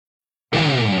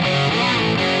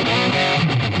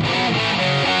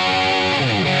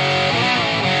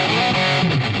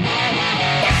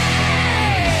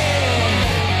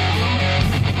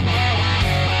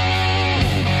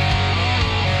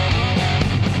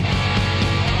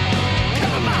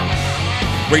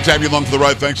Great to have you along for the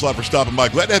ride. Thanks a lot for stopping by.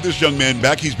 Glad to have this young man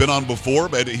back. He's been on before,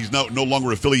 but he's now no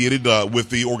longer affiliated with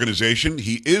the organization.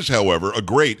 He is, however, a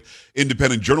great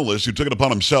independent journalist who took it upon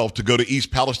himself to go to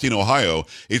East Palestine, Ohio.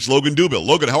 It's Logan Dubill.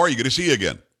 Logan, how are you? Good to see you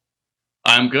again.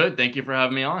 I'm good. Thank you for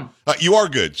having me on. You are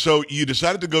good. So you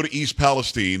decided to go to East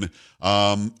Palestine.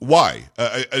 Why?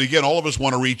 Again, all of us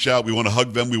want to reach out. We want to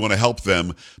hug them. We want to help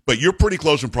them. But you're pretty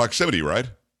close in proximity, right?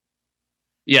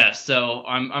 Yes, so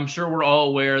I'm sure we're all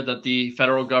aware that the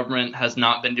federal government has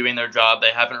not been doing their job. They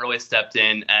haven't really stepped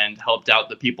in and helped out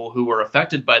the people who were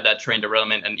affected by that train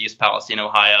derailment in East Palestine,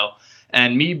 Ohio.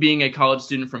 And me being a college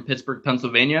student from Pittsburgh,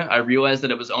 Pennsylvania, I realized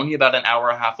that it was only about an hour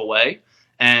and a half away.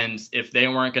 And if they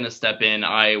weren't going to step in,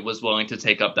 I was willing to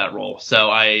take up that role.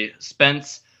 So I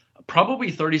spent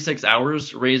probably 36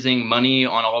 hours raising money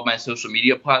on all of my social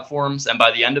media platforms. And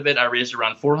by the end of it, I raised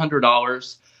around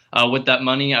 $400. With that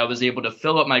money, I was able to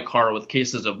fill up my car with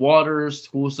cases of water,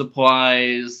 school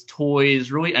supplies,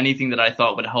 toys, really anything that I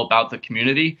thought would help out the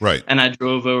community. Right. And I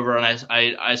drove over and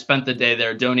I spent the day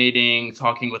there donating,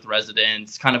 talking with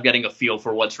residents, kind of getting a feel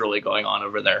for what's really going on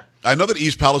over there. I know that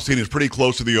East Palestine is pretty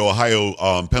close to the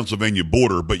Ohio-Pennsylvania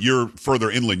border, but you're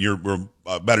further inland. You're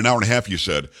about an hour and a half, you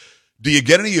said. Do you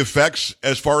get any effects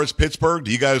as far as Pittsburgh?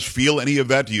 Do you guys feel any of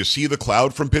that? Do you see the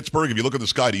cloud from Pittsburgh? If you look at the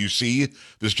sky, do you see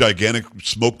this gigantic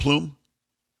smoke plume?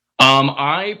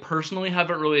 I personally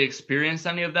haven't really experienced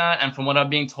any of that. And from what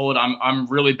I'm being told, I'm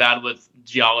really bad with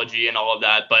geology and all of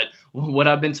that. But what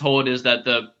I've been told is that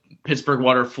the Pittsburgh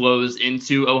water flows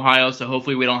into Ohio. So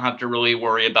hopefully we don't have to really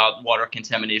worry about water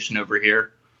contamination over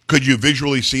here. Could you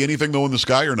visually see anything, though, in the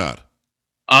sky or not?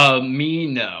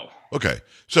 No. Okay.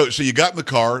 So you got in the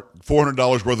car,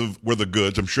 $400 worth of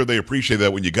goods. I'm sure they appreciate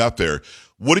that when you got there.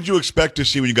 What did you expect to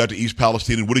see when you got to East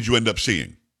Palestine, and what did you end up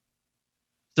seeing?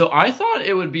 So I thought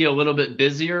it would be a little bit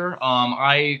busier.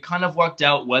 I kind of lucked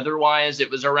out weather-wise. It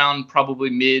was around probably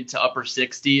mid to upper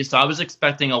 60s, so I was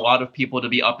expecting a lot of people to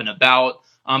be up and about.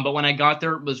 But when I got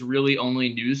there, it was really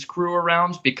only news crew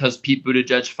around because Pete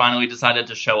Buttigieg finally decided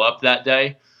to show up that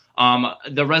day.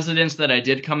 The residents that I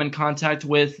did come in contact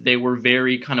with, they were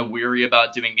very kind of weary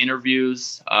about doing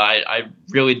interviews. I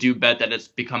really do bet that it's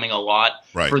becoming a lot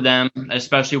for them,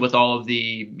 especially with all of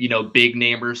the, big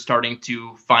namers starting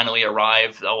to finally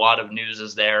arrive. A lot of news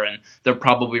is there, and they're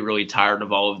probably really tired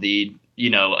of all of the,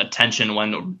 attention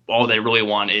when all they really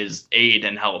want is aid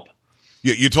and help.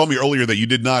 You told me earlier that you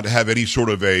did not have any sort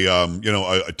of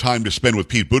a time to spend with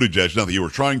Pete Buttigieg, not that you were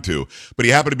trying to, but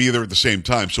he happened to be there at the same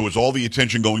time. So was all the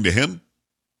attention going to him?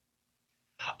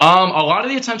 A lot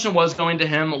of the attention was going to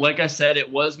him. Like I said,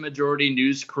 it was majority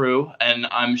news crew, and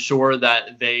I'm sure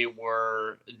that they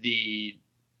were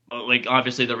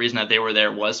obviously the reason that they were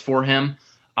there was for him.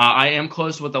 I am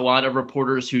close with a lot of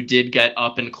reporters who did get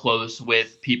up and close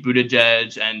with Pete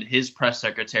Buttigieg and his press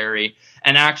secretary.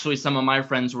 And actually, some of my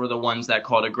friends were the ones that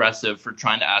called aggressive for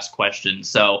trying to ask questions.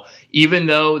 So even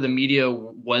though the media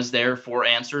was there for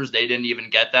answers, they didn't even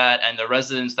get that. And the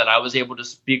residents that I was able to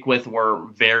speak with were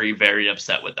very, very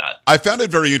upset with that. I found it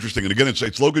very interesting. And again,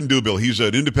 it's Logan Dubill. He's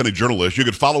an independent journalist. You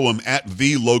could follow him at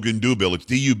the Logan Dubill. It's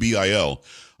Dubil.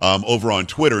 Over on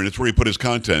Twitter, and it's where he put his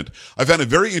content. I found it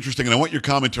very interesting, and I want your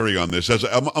commentary on this. As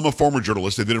I'm a former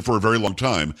journalist. I did it for a very long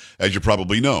time, as you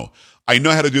probably know. I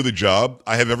know how to do the job.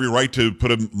 I have every right to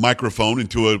put a microphone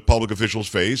into a public official's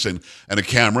face and a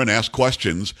camera and ask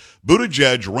questions.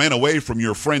 Buttigieg ran away from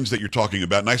your friends that you're talking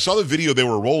about, and I saw the video they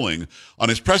were rolling on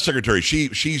his press secretary.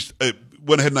 She's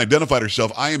went ahead and identified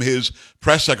herself. I am his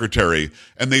press secretary.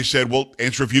 And they said, well,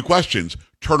 answer a few questions.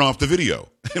 Turn off the video.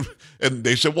 And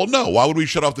they said, well, no, why would we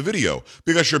shut off the video?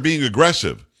 Because you're being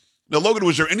aggressive. Now, Logan,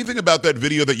 was there anything about that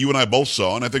video that you and I both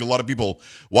saw, and I think a lot of people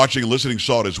watching and listening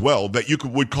saw it as well, that you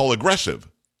would call aggressive?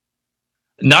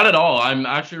 Not at all. I'm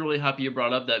actually really happy you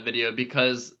brought up that video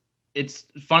because it's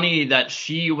funny that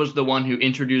she was the one who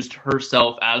introduced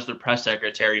herself as the press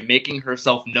secretary, making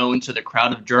herself known to the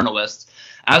crowd of journalists.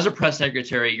 As a press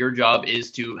secretary, your job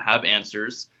is to have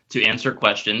answers, to answer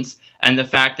questions. And the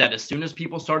fact that as soon as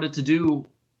people started to do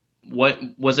what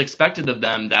was expected of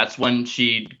them, that's when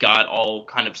she got all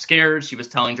kind of scared. She was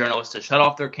telling journalists to shut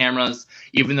off their cameras,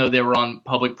 even though they were on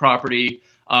public property.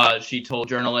 She told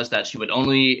journalists that she would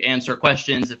only answer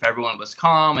questions if everyone was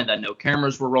calm and that no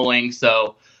cameras were rolling.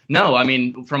 So, no, I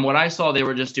mean, from what I saw, they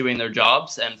were just doing their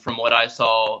jobs. And from what I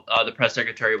saw, the press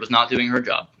secretary was not doing her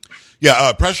job.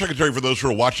 Yeah, press secretary, for those who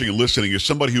are watching and listening, is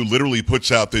somebody who literally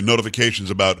puts out the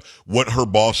notifications about what her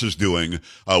boss is doing,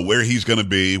 where he's going to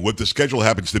be, what the schedule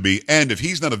happens to be, and if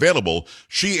he's not available,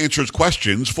 she answers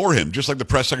questions for him. Just like the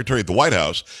press secretary at the White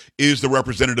House is the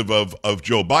representative of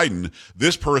Joe Biden,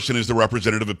 this person is the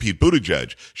representative of Pete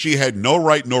Buttigieg. She had no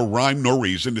right, nor rhyme, nor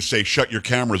reason to say, shut your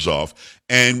cameras off,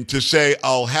 and to say,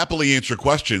 I'll happily answer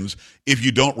questions if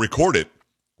you don't record it.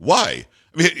 Why?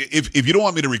 I mean, if you don't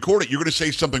want me to record it, you're going to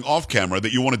say something off camera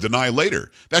that you want to deny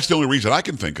later. That's the only reason I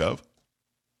can think of.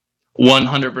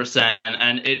 100%.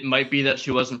 And it might be that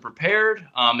she wasn't prepared.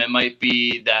 It might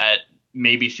be that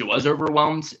maybe she was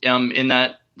overwhelmed in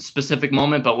that specific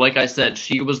moment. But like I said,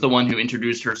 she was the one who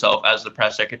introduced herself as the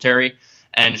press secretary,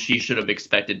 and she should have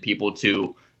expected people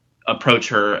to approach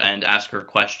her and ask her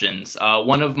questions.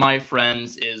 One of my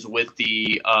friends is with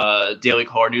the Daily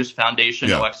Caller News Foundation,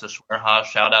 Yeah. Alexa Schwerhaus,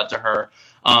 shout out to her.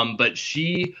 But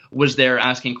she was there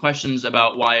asking questions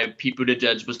about why Pete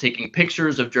Buttigieg was taking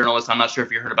pictures of journalists. I'm not sure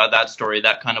if you heard about that story.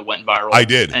 That kind of went viral. I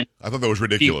did. And I thought that was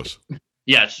ridiculous.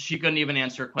 yeah, she couldn't even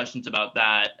answer questions about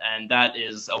that, and that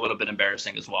is a little bit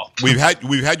embarrassing as well. We've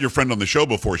had your friend on the show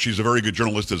before. She's a very good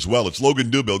journalist as well. It's Logan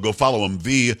Dubil. Go follow him,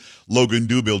 the Logan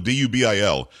Dubil,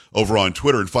 Dubil, over on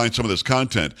Twitter, and find some of this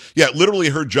content. Yeah, literally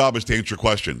her job is to answer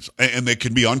questions, and they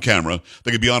can be on camera,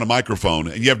 they can be on a microphone,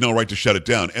 and you have no right to shut it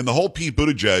down. And the whole Pete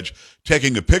Buttigieg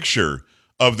taking a picture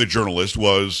of the journalist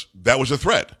was a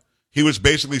threat. He was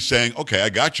basically saying, okay, I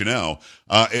got you now.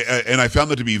 And I found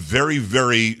that to be very,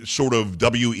 very sort of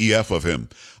WEF of him.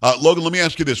 Logan, let me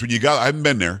ask you this. I haven't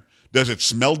been there. Does it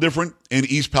smell different in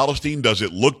East Palestine? Does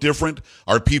it look different?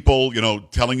 Are people,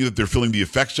 telling you that they're feeling the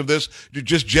effects of this?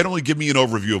 Just generally give me an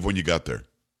overview of when you got there.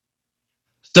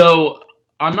 So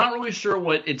I'm not really sure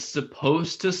what it's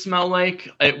supposed to smell like.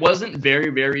 It wasn't very,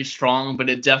 very strong, but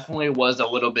it definitely was a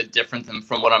little bit different than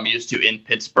from what I'm used to in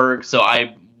Pittsburgh. So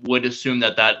I would assume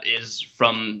that is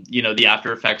from, the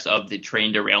after effects of the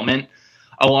train derailment.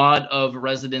 A lot of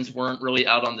residents weren't really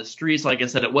out on the streets. Like I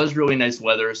said, it was really nice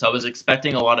weather, so I was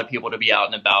expecting a lot of people to be out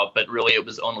and about, but really it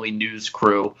was only news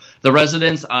crew. The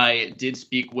residents I did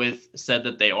speak with said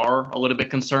that they are a little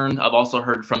bit concerned. I've also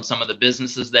heard from some of the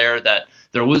businesses there that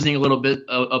they're losing a little bit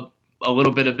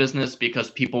of business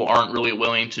because people aren't really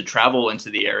willing to travel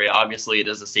into the area. Obviously, it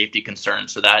is a safety concern,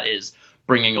 so that is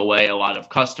bringing away a lot of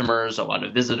customers, a lot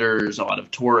of visitors, a lot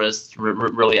of tourists,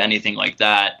 really anything like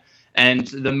that. And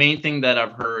the main thing that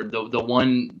I've heard, the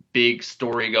one big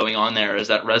story going on there is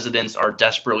that residents are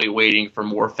desperately waiting for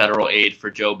more federal aid for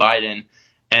Joe Biden.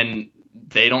 And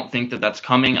they don't think that that's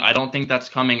coming. I don't think that's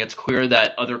coming. It's clear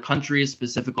that other countries,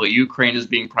 specifically Ukraine, is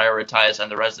being prioritized, and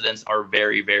the residents are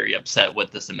very, very upset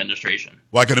with this administration.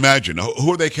 Well, I can imagine.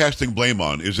 Who are they casting blame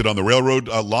on? Is it on the railroad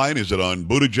line? Is it on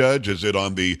Buttigieg? Is it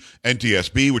on the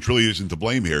NTSB, which really isn't to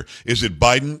blame here? Is it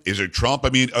Biden? Is it Trump?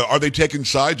 I mean, are they taking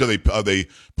sides? Are they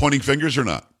pointing fingers or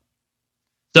not?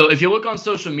 So if you look on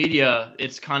social media,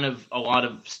 it's kind of a lot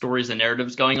of stories and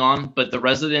narratives going on. But the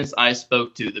residents I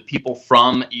spoke to, the people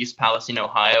from East Palestine,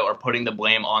 Ohio, are putting the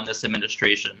blame on this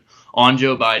administration, on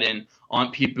Joe Biden,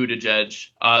 on Pete Buttigieg.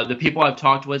 The people I've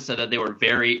talked with said that they were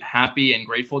very happy and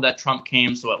grateful that Trump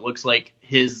came. So it looks like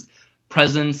his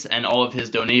presence and all of his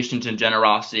donations and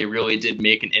generosity really did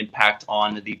make an impact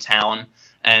on the town.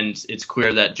 And it's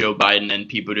clear that Joe Biden and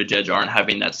Pete Buttigieg aren't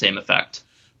having that same effect.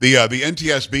 The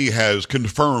NTSB has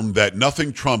confirmed that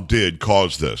nothing Trump did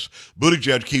caused this.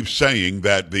 Buttigieg keeps saying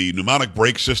that the pneumatic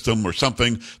brake system or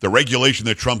something, the regulation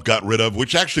that Trump got rid of,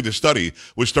 which actually the study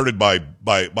was started by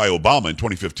Obama in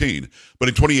 2015. But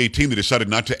in 2018, they decided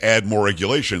not to add more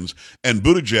regulations. And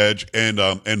Buttigieg and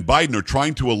Biden are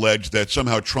trying to allege that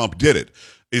somehow Trump did it.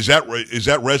 Is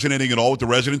that resonating at all with the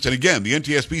residents? And again, the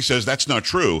NTSB says that's not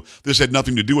true. This had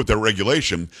nothing to do with their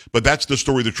regulation, but that's the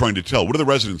story they're trying to tell. What are the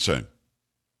residents saying?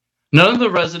 None of the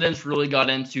residents really got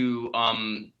into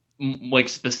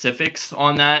specifics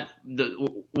on that.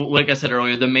 Like I said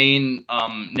earlier, the main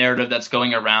narrative that's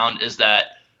going around is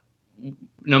that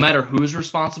no matter who's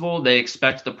responsible, they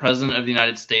expect the President of the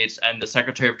United States and the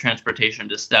Secretary of Transportation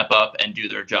to step up and do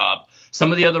their job.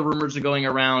 Some of the other rumors are going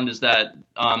around is that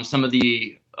some of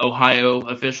the Ohio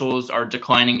officials are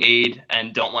declining aid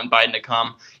and don't want Biden to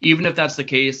come. Even if that's the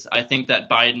case, I think that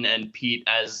Biden and Pete,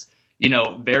 as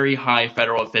very high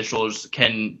federal officials,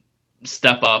 can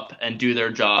step up and do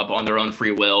their job on their own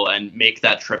free will and make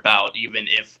that trip out, even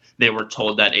if they were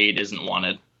told that aid isn't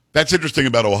wanted. That's interesting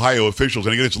about Ohio officials.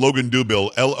 And again, it's Logan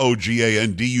Dubil,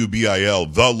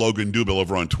 Logandubil, the Logan Dubil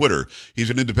over on Twitter.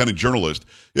 He's an independent journalist.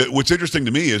 What's interesting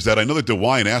to me is that I know that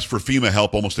DeWine asked for FEMA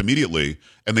help almost immediately,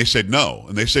 and they said no.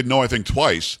 And they said no, I think,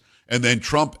 twice. And then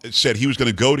Trump said he was going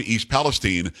to go to East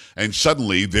Palestine, and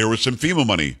suddenly there was some FEMA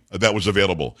money that was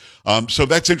available. So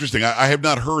that's interesting. I have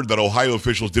not heard that Ohio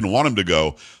officials didn't want him to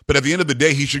go, but at the end of the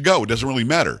day, he should go. It doesn't really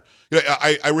matter.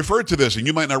 I referred to this, and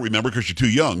you might not remember because you're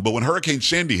too young, but when Hurricane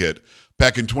Sandy hit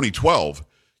back in 2012,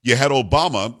 you had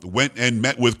Obama went and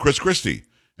met with Chris Christie.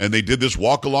 And they did this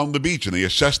walk along the beach and they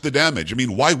assessed the damage. I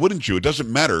mean, why wouldn't you? It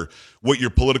doesn't matter what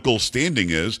your political standing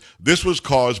is. This was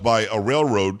caused by a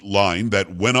railroad line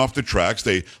that went off the tracks.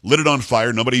 They lit it on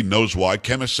fire. Nobody knows why.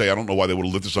 Chemists say, I don't know why they would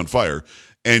have lit this on fire.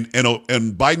 And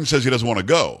Biden says he doesn't want to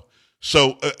go.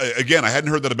 So, again, I hadn't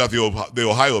heard that about the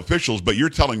Ohio officials, but you're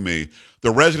telling me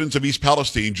the residents of East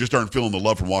Palestine just aren't feeling the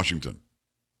love from Washington.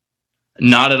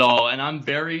 Not at all. And I'm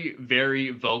very,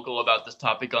 very vocal about this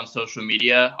topic on social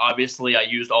media. Obviously, I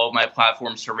used all of my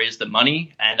platforms to raise the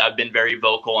money, and I've been very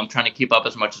vocal. I'm trying to keep up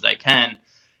as much as I can.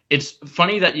 It's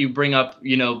funny that you bring up,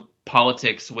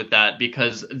 politics with that,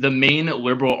 because the main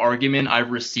liberal argument I've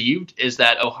received is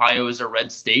that Ohio is a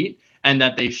red state and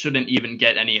that they shouldn't even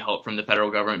get any help from the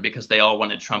federal government because they all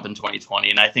wanted Trump in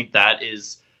 2020. And I think that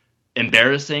is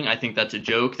embarrassing. I think that's a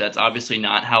joke. That's obviously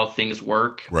not how things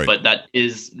work, right. But that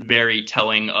is very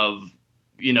telling of,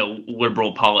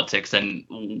 liberal politics and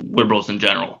liberals in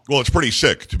general. Well, it's pretty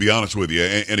sick, to be honest with you.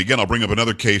 And again, I'll bring up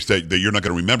another case that you're not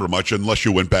going to remember much unless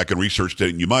you went back and researched it,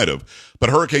 and you might have.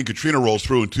 But Hurricane Katrina rolls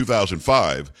through in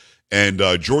 2005, and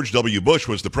George W. Bush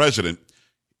was the president.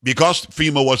 Because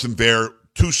FEMA wasn't there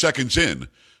 2 seconds in,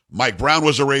 Mike Brown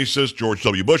was a racist. George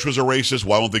W. Bush was a racist.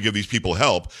 Why won't they give these people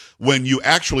help? When you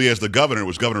actually, as the governor, it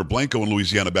was Governor Blanco in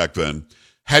Louisiana back then,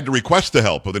 had to request the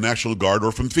help of the National Guard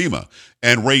or from FEMA.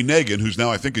 And Ray Nagin, who's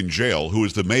now, I think, in jail, who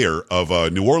was the mayor of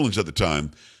New Orleans at the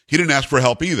time, he didn't ask for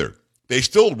help either. They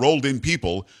still rolled in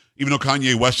people, even though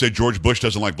Kanye West said George Bush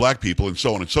doesn't like black people and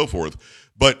so on and so forth.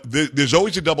 But there's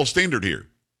always a double standard here.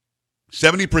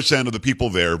 70% of the people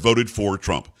there voted for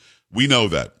Trump. We know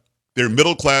that. They're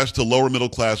middle class to lower middle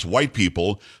class white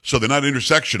people, so they're not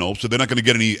intersectional, so they're not going to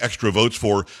get any extra votes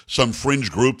for some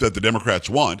fringe group that the Democrats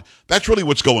want. That's really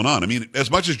what's going on. I mean, as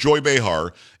much as Joy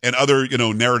Behar and other,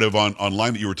 narrative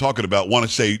online that you were talking about want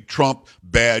to say Trump,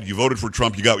 bad, you voted for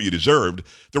Trump, you got what you deserved,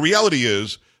 the reality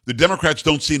is the Democrats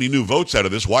don't see any new votes out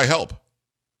of this. Why help?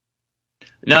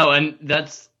 No, and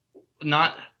that's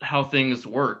not how things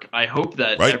work. I hope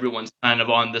that everyone's kind of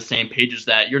on the same page as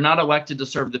that. You're not elected to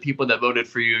serve the people that voted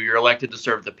for you. You're elected to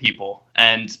serve the people.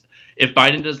 And if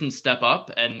Biden doesn't step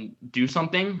up and do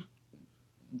something,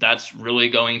 that's really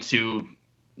going to,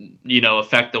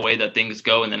 affect the way that things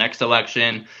go in the next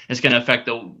election. It's going to affect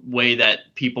the way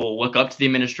that people look up to the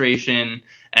administration.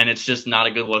 And it's just not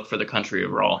a good look for the country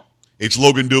overall. It's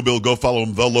Logan Dubill. Go follow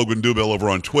him, the Logan Dubill, over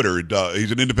on Twitter.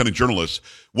 He's an independent journalist.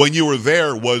 When you were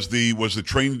there, were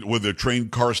the train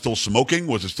car still smoking?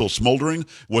 Was it still smoldering?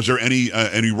 Was there any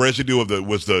residue of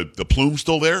the plume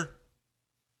still there?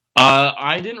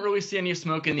 I didn't really see any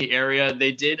smoke in the area.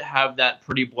 They did have that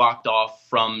pretty blocked off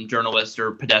from journalists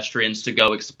or pedestrians to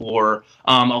go explore.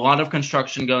 A lot of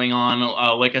construction going on.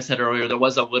 Like I said earlier, there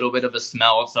was a little bit of a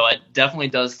smell, so it definitely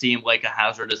does seem like a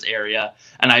hazardous area.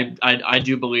 And I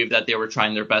do believe that they were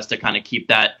trying their best to kind of keep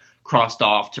that crossed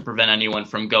off to prevent anyone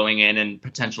from going in and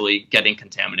potentially getting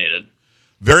contaminated.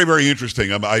 Very, very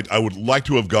interesting. I would like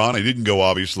to have gone. I didn't go,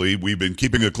 obviously. We've been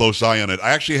keeping a close eye on it.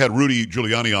 I actually had Rudy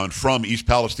Giuliani on from East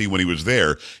Palestine when he was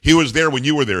there. He was there when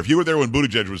you were there. If you were there when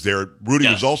Buttigieg was there, Rudy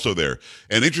was also there.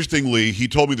 And interestingly, he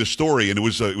told me the story, and it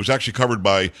was actually covered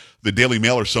by the Daily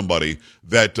Mail or somebody,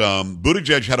 that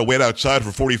Buttigieg had to wait outside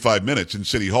for 45 minutes in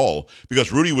City Hall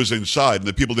because Rudy was inside, and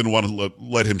the people didn't want to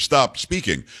let him stop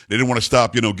speaking. They didn't want to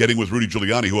stop, getting with Rudy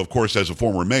Giuliani, who, of course, as a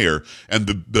former mayor and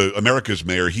the America's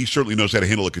mayor, he certainly knows how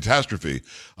to handle a catastrophe.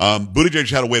 Buttigieg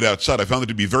had to wait outside. I found it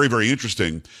to be very, very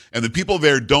interesting. And the people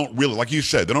there don't really, like you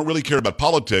said, they don't really care about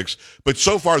politics. But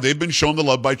so far, they've been shown the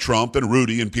love by Trump and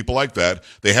Rudy and people like that.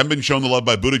 They haven't been shown the love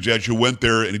by Buttigieg, who went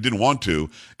there and he didn't want to.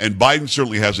 And Biden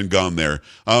certainly hasn't gone there.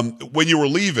 When you were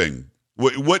leaving,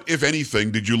 what, if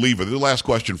anything, did you leave with? The last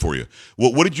question for you.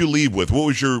 What did you leave with? What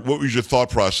was your thought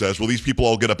process? Will these people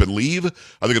all get up and leave?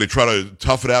 Are they going to try to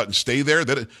tough it out and stay there?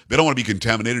 They don't want to be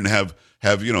contaminated and have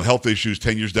health issues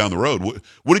 10 years down the road.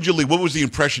 What did you leave? What was the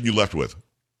impression you left with?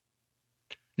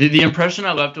 The impression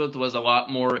I left with was a lot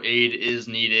more aid is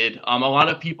needed. A lot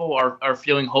of people are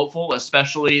feeling hopeful,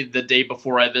 especially the day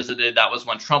before I visited. That was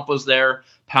when Trump was there.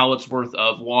 Pallets worth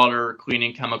of water,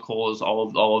 cleaning chemicals,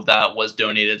 all of that was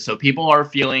donated. So people are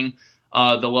feeling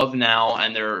the love now,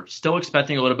 and they're still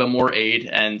expecting a little bit more aid.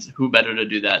 And who better to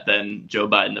do that than Joe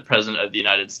Biden, the president of the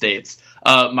United States?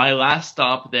 My last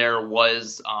stop there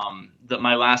was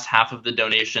my last half of the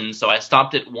donation. So I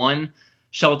stopped at one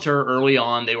shelter early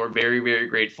on. They were very, very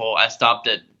grateful. I stopped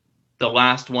at the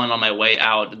last one on my way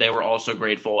out. They were also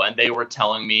grateful, and they were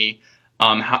telling me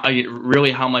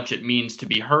how much it means to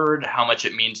be heard, how much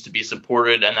it means to be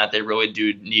supported, and that they really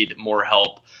do need more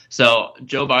help. So,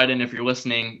 Joe Biden, if you're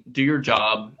listening, do your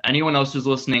job. Anyone else who's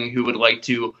listening who would like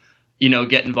to,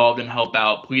 get involved and help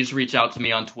out, please reach out to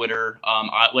me on Twitter.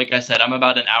 Like I said, I'm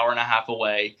about an hour and a half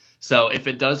away. So if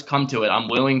it does come to it, I'm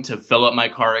willing to fill up my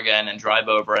car again and drive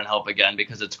over and help again,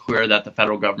 because it's clear that the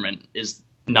federal government is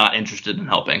not interested in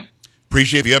helping.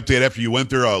 Appreciate the update after you went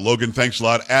there. Logan, thanks a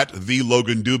lot. At the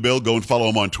Logan Dubill. Go and follow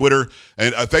him on Twitter.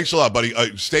 And thanks a lot, buddy.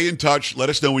 Stay in touch. Let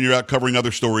us know when you're out covering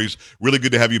other stories. Really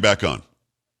good to have you back on.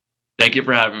 Thank you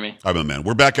for having me. All right, my man.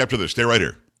 We're back after this. Stay right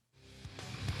here.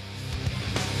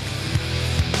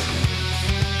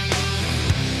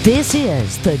 This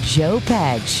is the Joe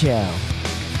Pags Show.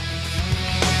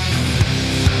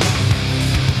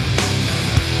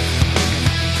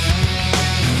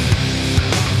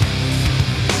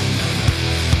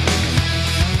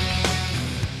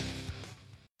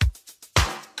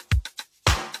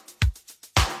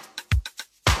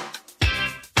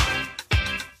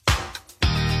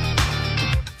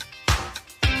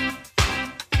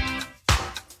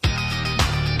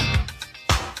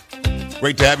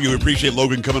 Great to have you. We appreciate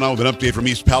Logan coming on with an update from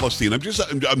East Palestine.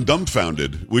 I'm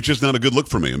dumbfounded, which is not a good look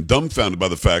for me. I'm dumbfounded by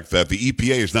the fact that the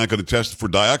EPA is not going to test for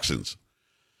dioxins.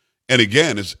 And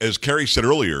again, as Carrie said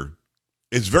earlier,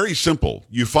 it's very simple.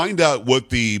 You find out what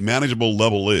the manageable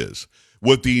level is,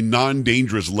 what the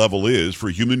non-dangerous level is for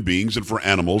human beings and for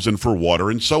animals and for water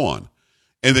and so on.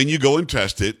 And then you go and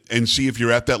test it and see if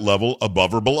you're at that level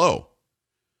above or below.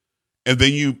 And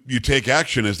then you take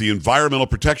action as the Environmental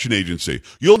Protection Agency.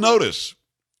 You'll notice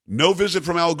no visit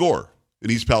from Al Gore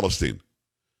in East Palestine,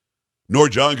 nor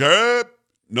John Kerry.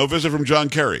 No visit from John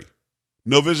Kerry.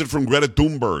 No visit from Greta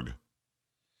Thunberg.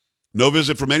 No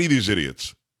visit from any of these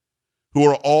idiots who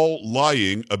are all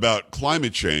lying about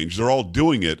climate change. They're all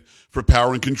doing it for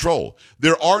power and control.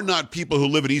 There are not people who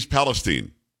live in East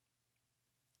Palestine.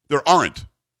 There aren't,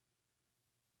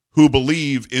 who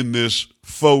believe in this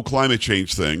faux climate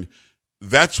change thing.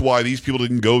 That's why these people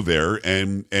didn't go there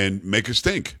and make a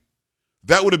stink.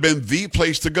 That would have been the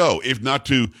place to go, if not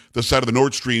to the side of the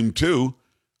Nord Stream 2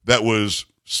 that was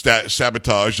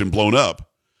sabotaged and blown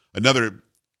up. Another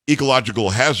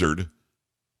ecological hazard.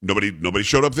 Nobody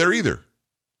showed up there either.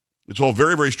 It's all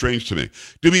very, very strange to me.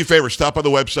 Do me a favor, stop by the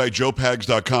website,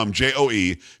 joepags.com,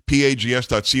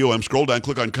 joepags.com. Scroll down,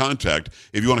 click on contact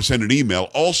if you want to send an email.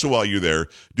 Also, while you're there,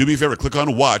 do me a favor, click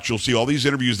on watch. You'll see all these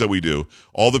interviews that we do,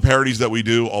 all the parodies that we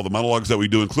do, all the monologues that we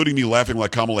do, including me laughing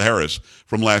like Kamala Harris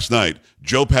from last night.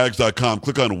 joepags.com,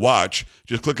 click on watch.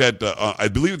 Just click at, I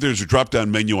believe there's a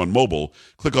drop-down menu on mobile.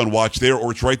 Click on watch there,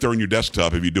 or it's right there on your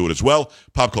desktop if you do it as well.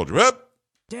 Pop culture. Up.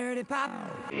 Dirty Pop.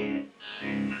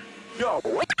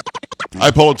 Hi,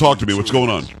 Paula, talk to me. What's going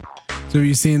on? So have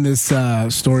you seen this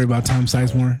story about Tom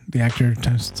Sizemore, the actor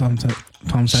Tom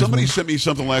Sizemore? Somebody sent me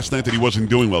something last night that he wasn't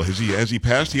doing well. Has he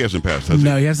passed? He hasn't passed, has he?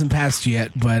 No, he hasn't passed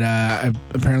yet, but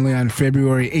apparently on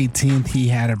February 18th, he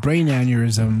had a brain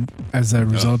aneurysm as a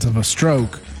result of a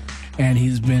stroke, and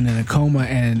he's been in a coma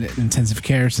and intensive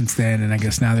care since then, and I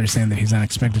guess now they're saying that he's not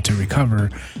expected to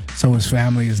recover, so his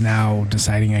family is now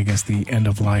deciding, I guess, the end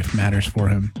of life matters for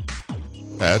him.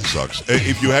 That sucks.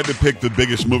 If you had to pick the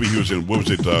biggest movie he was in, what was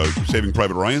it, Saving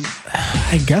Private Ryan?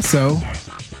 I guess so.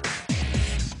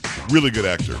 Really good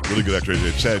actor. Really good actor.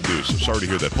 It's sad news. So sorry to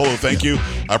hear that. Polo, thank you.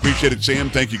 I appreciate it,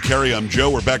 Sam. Thank you, Carrie. I'm Joe.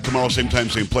 We're back tomorrow, same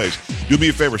time, same place. Do me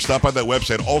a favor. Stop by that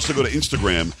website. Also go to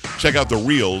Instagram. Check out the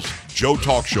Reels, Joe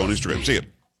Talk Show on Instagram. See you.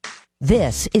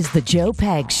 This is the Joe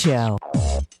Pags Show.